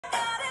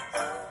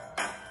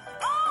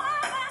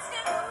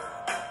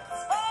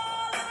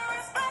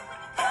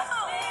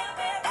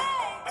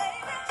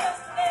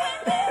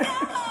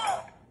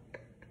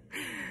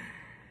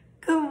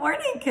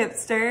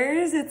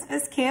Kipsters, it's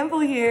Miss Campbell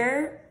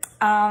here.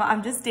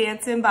 I'm just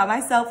dancing by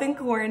myself in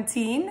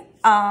quarantine.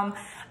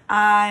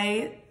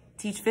 I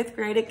teach 5th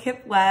grade at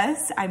Kip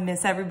West. I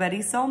miss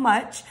everybody so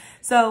much.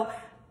 So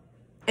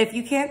if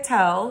you can't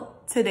tell,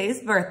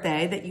 today's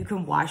birthday that you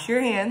can wash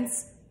your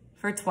hands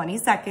for 20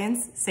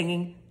 seconds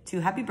singing 2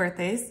 happy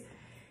birthdays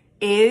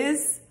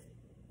is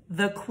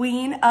the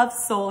queen of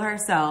soul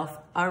herself,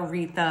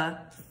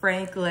 Aretha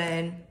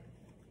Franklin.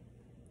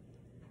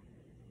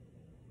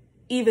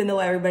 Even though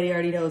everybody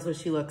already knows what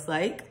she looks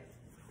like.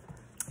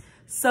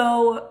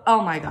 So,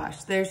 oh my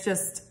gosh, there's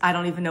just, I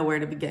don't even know where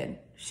to begin.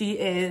 She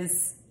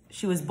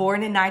was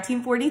born in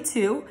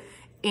 1942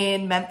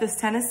 in Memphis,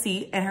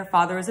 Tennessee, and her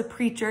father was a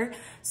preacher.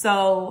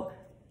 So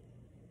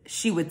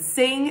she would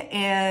sing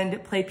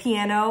and play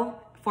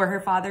piano for her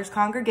father's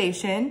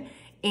congregation.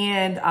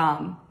 And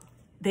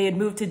they had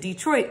moved to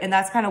Detroit, and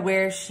that's kind of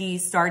where she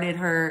started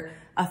her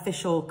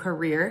official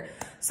career.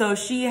 So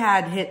she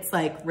had hits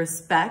like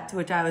Respect,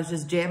 which I was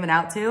just jamming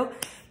out to,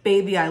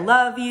 Baby I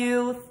Love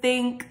You,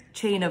 Think,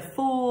 Chain of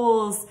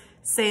Fools,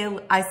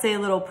 I Say a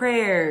Little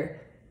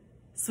Prayer,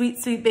 Sweet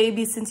Sweet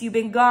Baby Since You've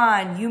Been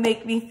Gone, You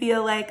Make Me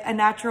Feel Like a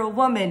Natural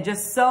Woman,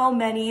 just so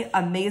many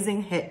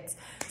amazing hits.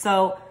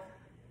 So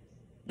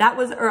that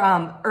was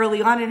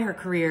early on in her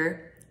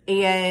career,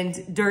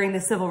 and during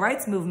the civil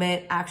rights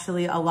movement,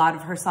 actually a lot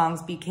of her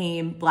songs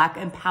became Black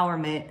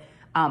empowerment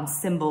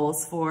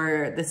symbols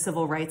for the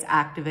civil rights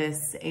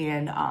activists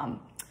and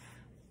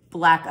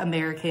Black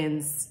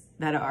Americans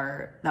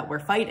that were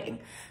fighting.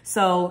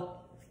 So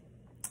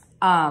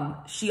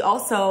she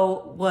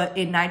also,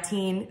 in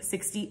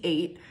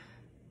 1968,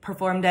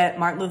 performed at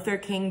Martin Luther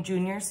King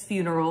Jr.'s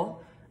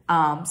funeral.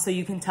 So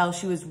you can tell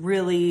she was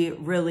really,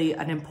 really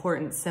an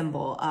important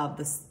symbol of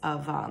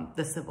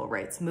the civil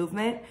rights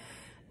movement.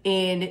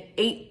 In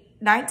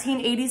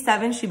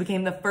 1987, she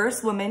became the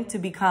first woman to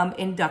become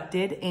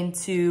inducted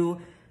into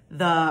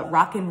the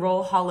Rock and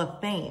Roll Hall of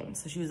Fame.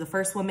 So she was the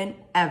first woman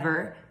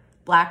ever,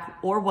 Black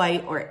or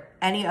white or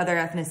any other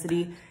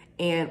ethnicity,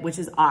 which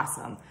is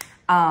awesome.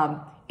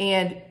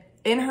 And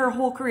in her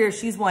whole career,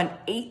 she's won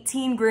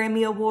 18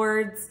 Grammy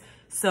Awards.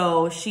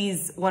 So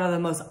she's one of the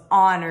most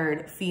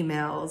honored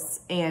females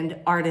and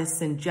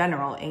artists in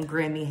general in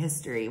Grammy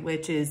history,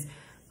 which is,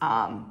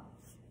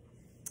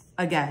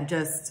 again,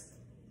 just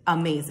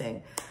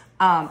amazing.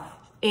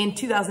 In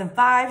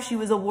 2005, she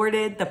was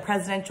awarded the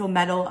Presidential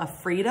Medal of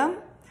Freedom.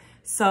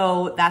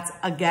 So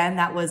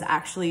that was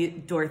actually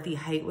Dorothy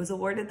Height was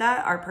awarded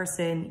that, our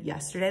person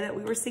yesterday that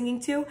we were singing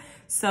to.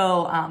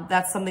 So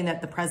that's something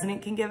that the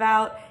president can give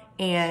out,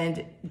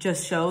 and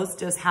just shows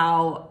just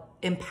how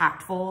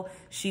impactful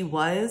she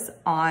was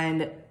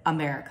on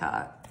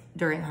America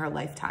during her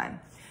lifetime.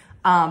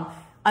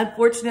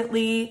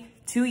 Unfortunately,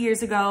 2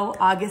 years ago,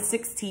 August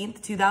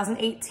 16th,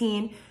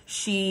 2018,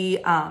 she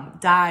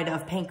died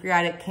of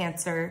pancreatic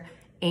cancer,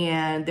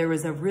 and there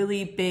was a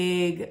really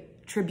big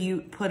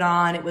tribute put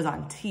on. It was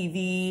on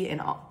TV,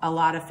 and a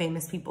lot of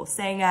famous people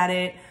sang at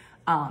it.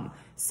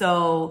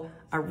 So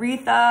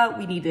Aretha,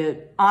 we need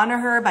to honor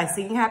her by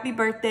singing happy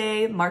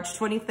birthday, March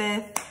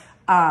 25th.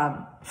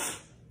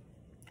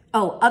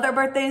 Other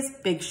birthdays,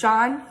 Big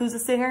Sean, who's a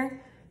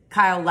singer,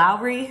 Kyle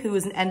Lowry, who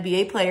is an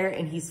NBA player,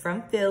 and he's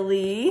from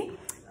Philly.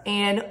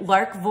 And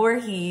Lark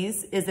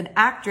Voorhees is an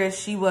actress.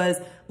 She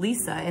was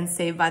Lisa in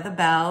Saved by the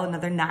Bell,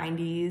 another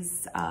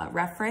 90s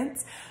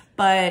reference.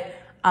 But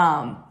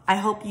I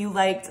hope you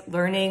liked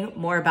learning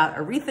more about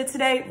Aretha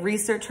today.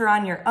 Research her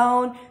on your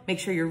own. Make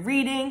sure you're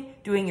reading,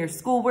 doing your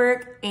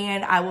schoolwork,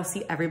 and I will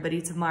see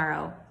everybody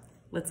tomorrow.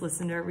 Let's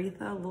listen to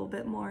Aretha a little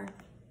bit more.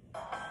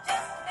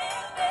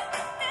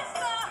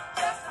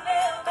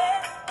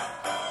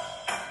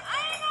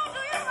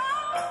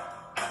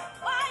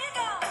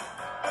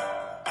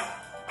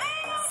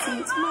 See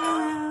you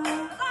tomorrow.